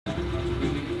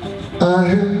I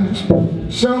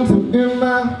have something in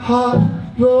my heart,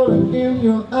 rolling in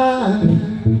your eyes.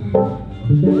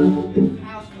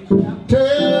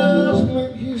 Tells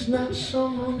me he's not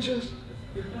someone just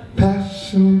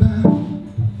passing by.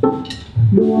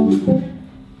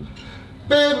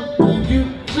 Baby, when you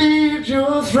cleared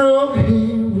your throat,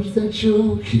 he was that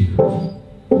your cue.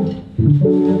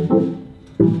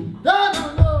 I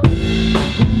don't know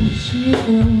who's he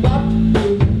and what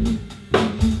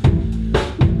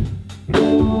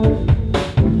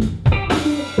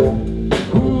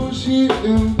who's he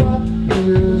and what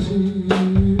is he?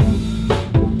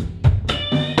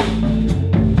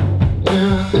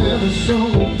 Yeah, every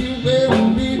song you ever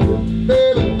meet,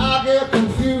 baby, I get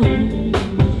confused.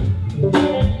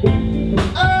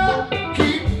 I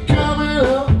keep coming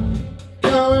up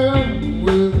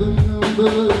with the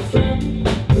number 3.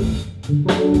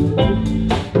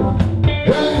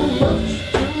 Hey, much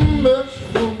too much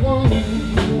for one,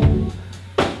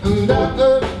 and I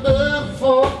could live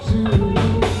for 2.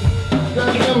 Now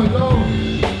here we go.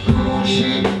 Who's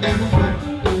she and what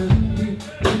is he?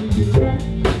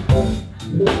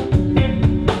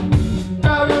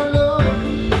 Now you know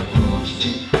who's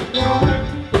she and what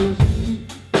is he?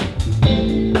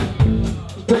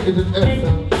 Take it to the F.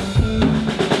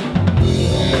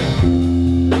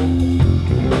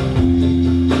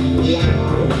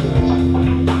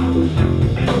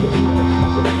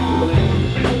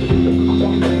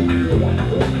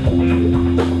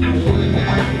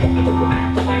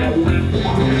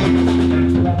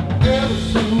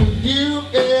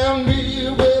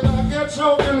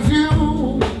 So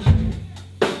confused,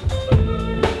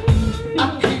 I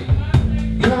keep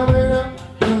coming up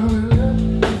with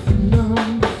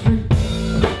number 3.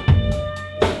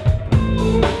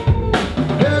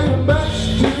 Hey, much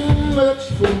too much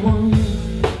for one,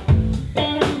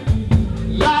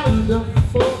 lot enough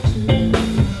for 2.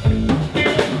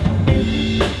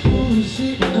 Who's he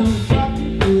and what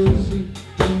is he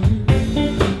to you?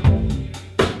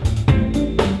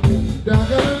 I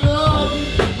gotta love you.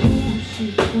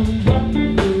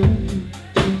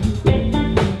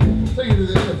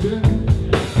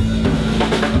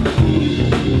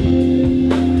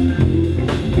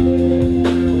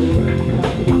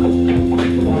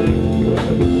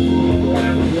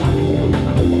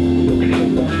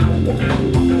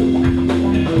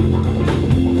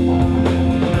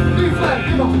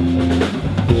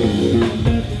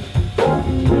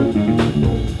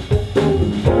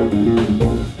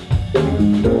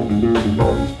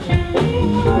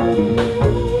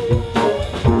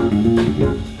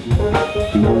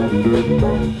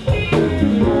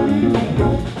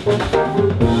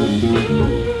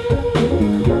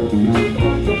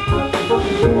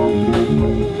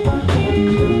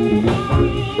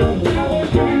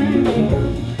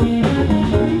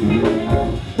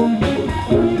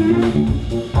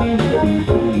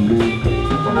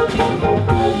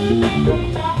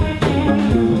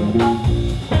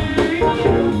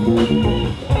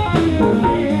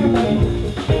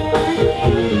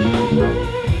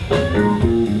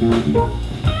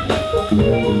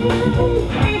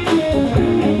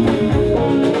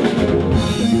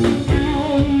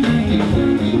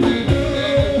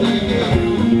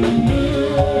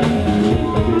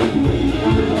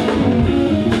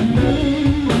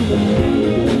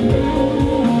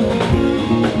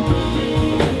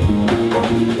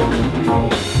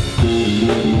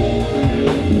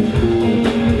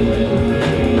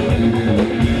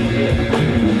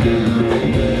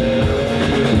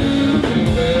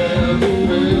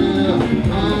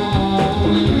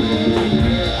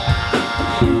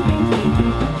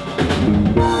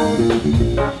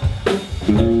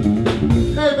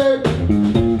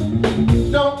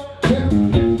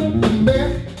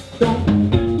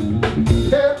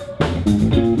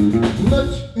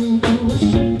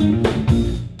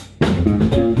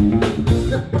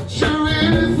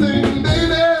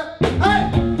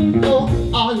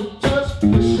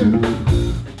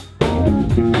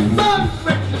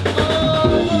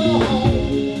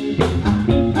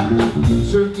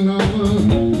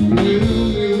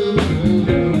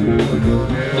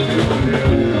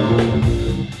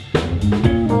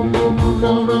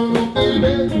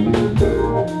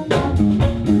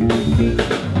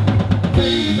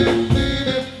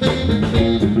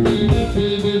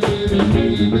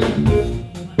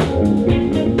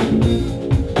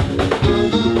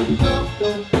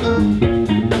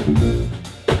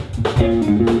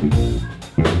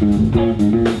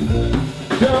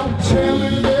 Don't tell me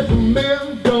that the men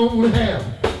don't have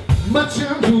much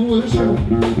intuition.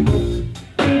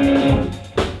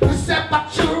 Is that what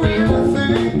you really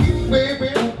think, baby?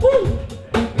 Woo!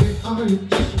 Are you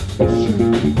just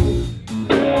pushing?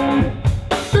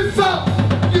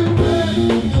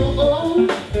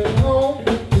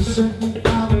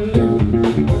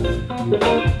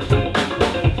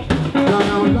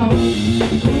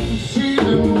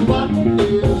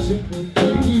 secret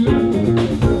to you.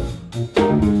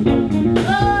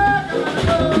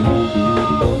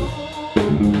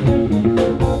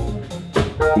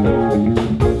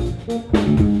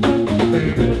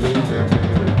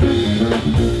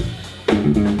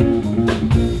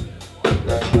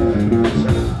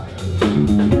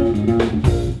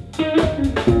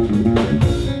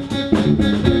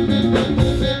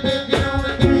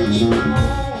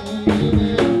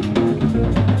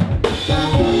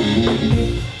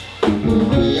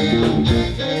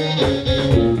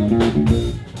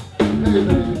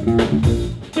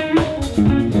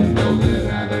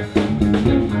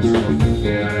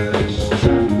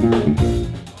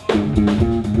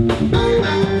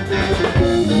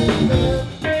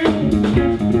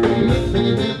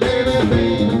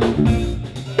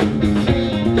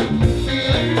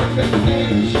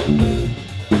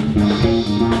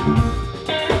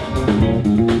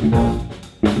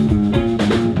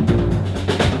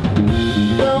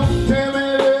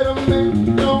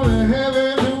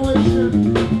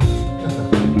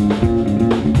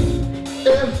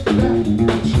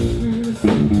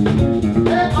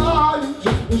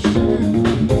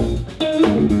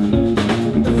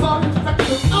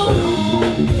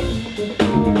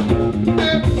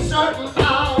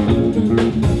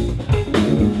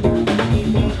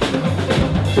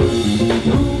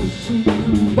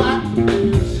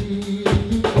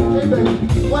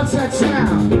 What's that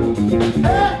sound?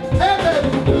 Hey, hey,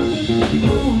 baby,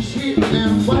 who's she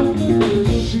and what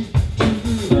is she to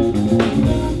you?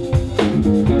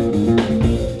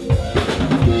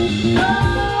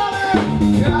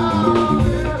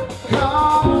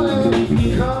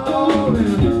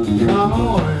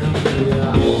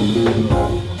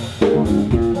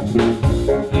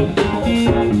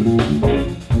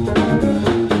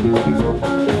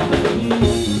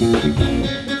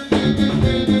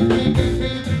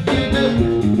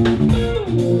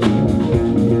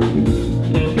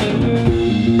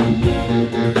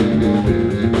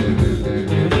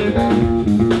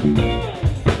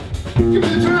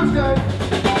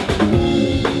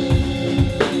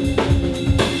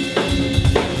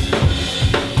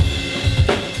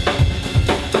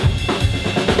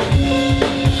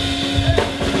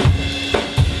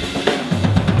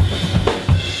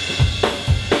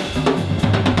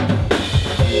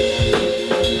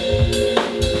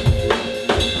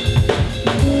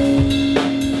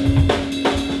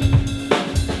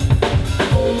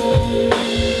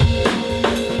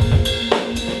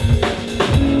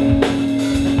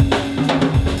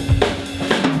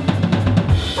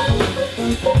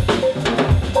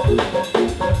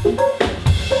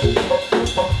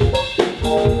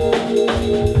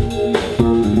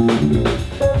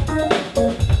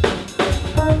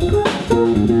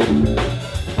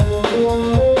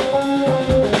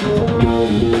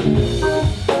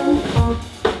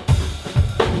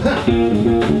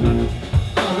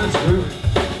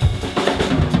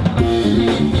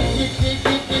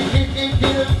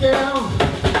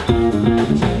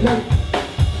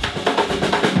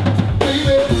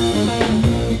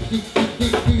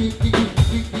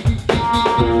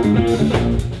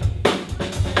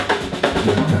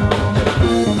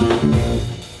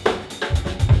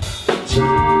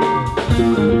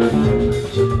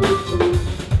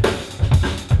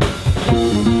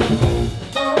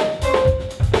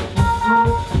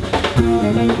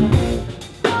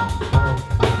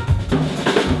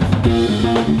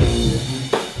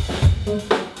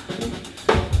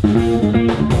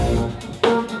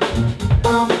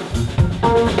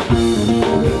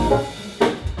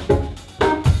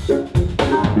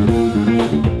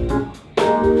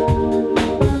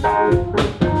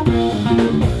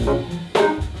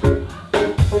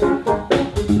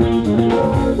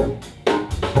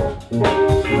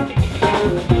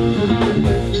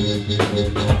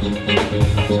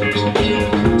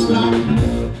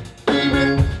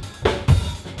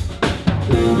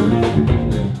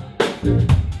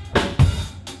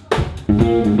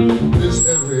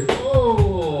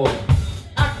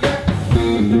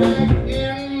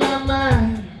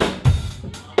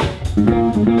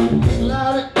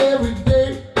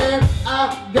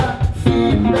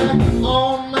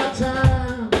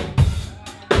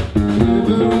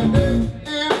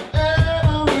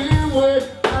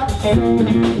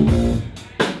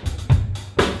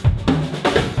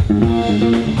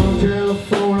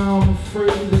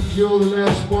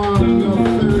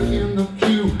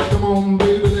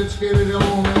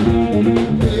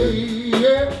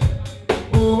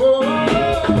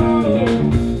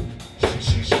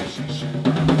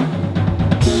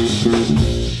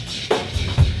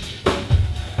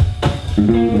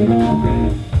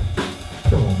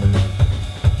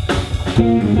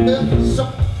 If it's so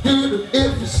good,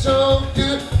 if it's so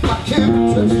good, why can't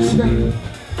we touch the sky?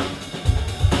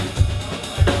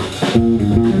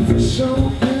 If it's so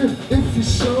good, if it's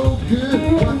so good,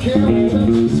 why can't we touch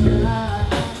the sky?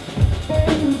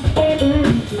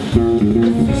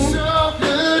 If it's so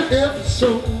good, if it's so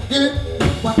good,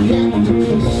 why can't we touch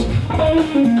the sky?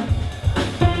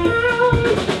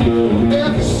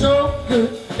 If it's so good,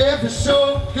 if it's so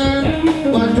good,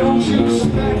 why don't you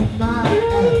smack my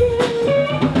ass?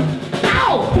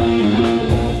 Ow!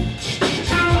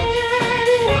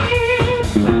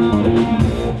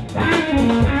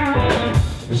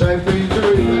 Is that pretty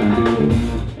dirty, man?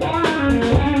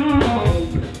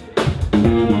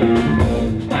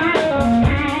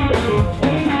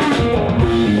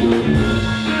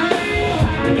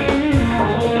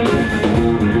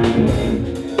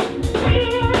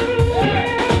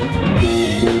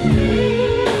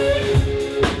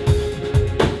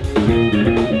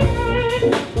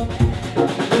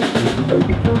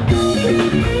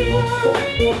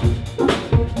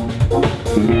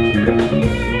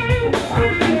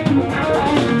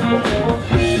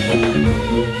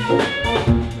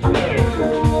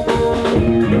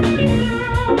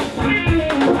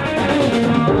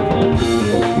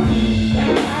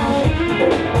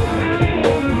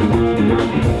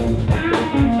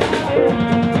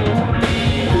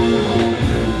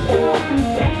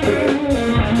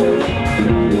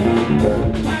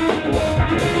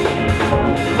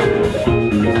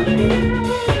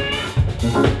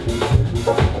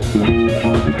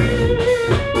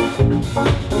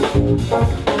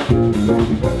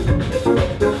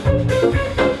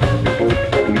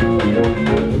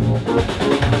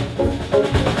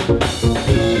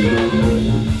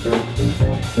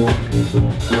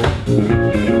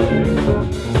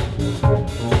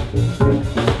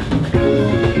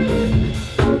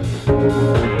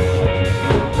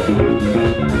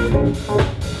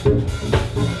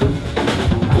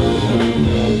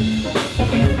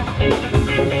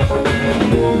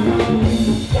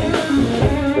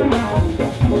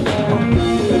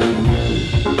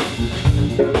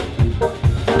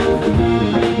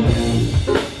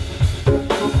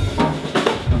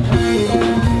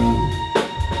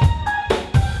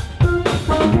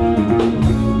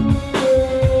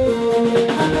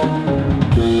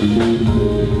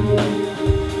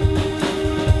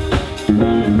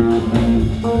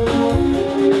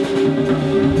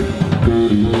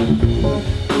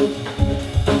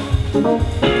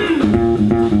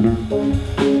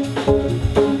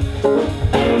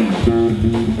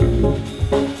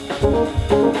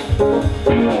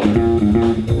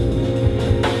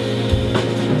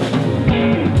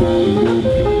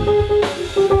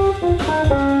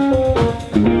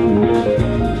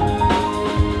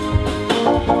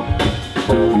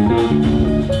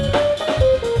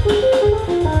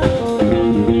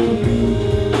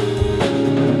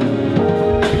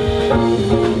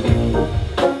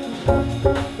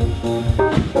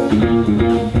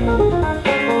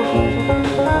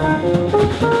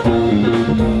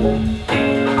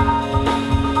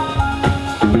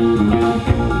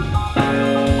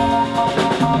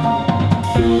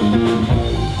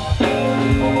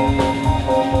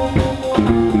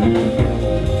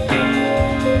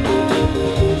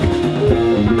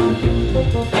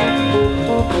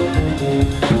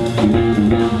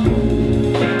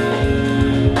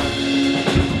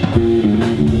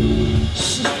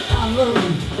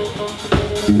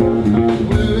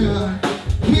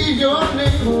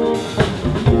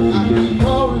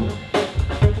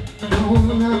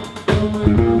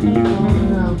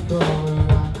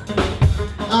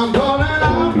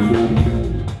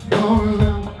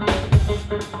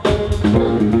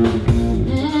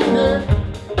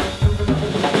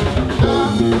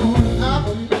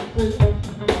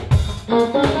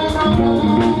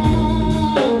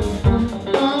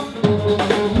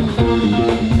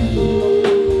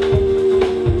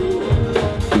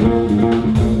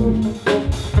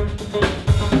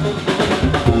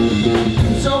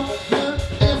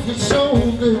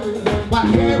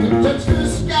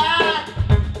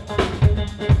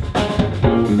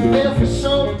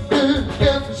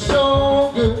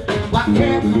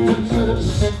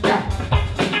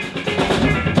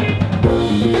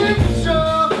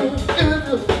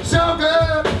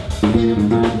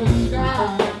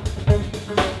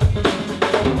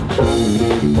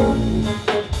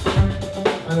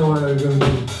 I know what I was going to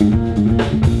do.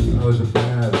 I was a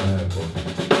bad boy.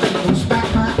 Don't smack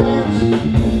my ass.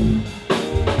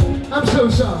 I'm so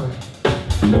sorry.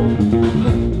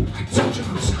 I told you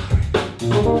I'm sorry.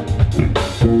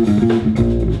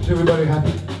 Is everybody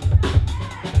happy?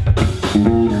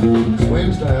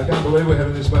 Wednesday. I can't believe we're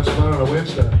having this much fun on a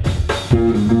Wednesday.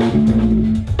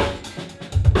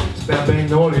 It's about being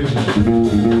naughty, isn't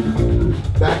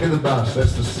it? Back of the bus,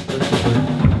 that's the thing.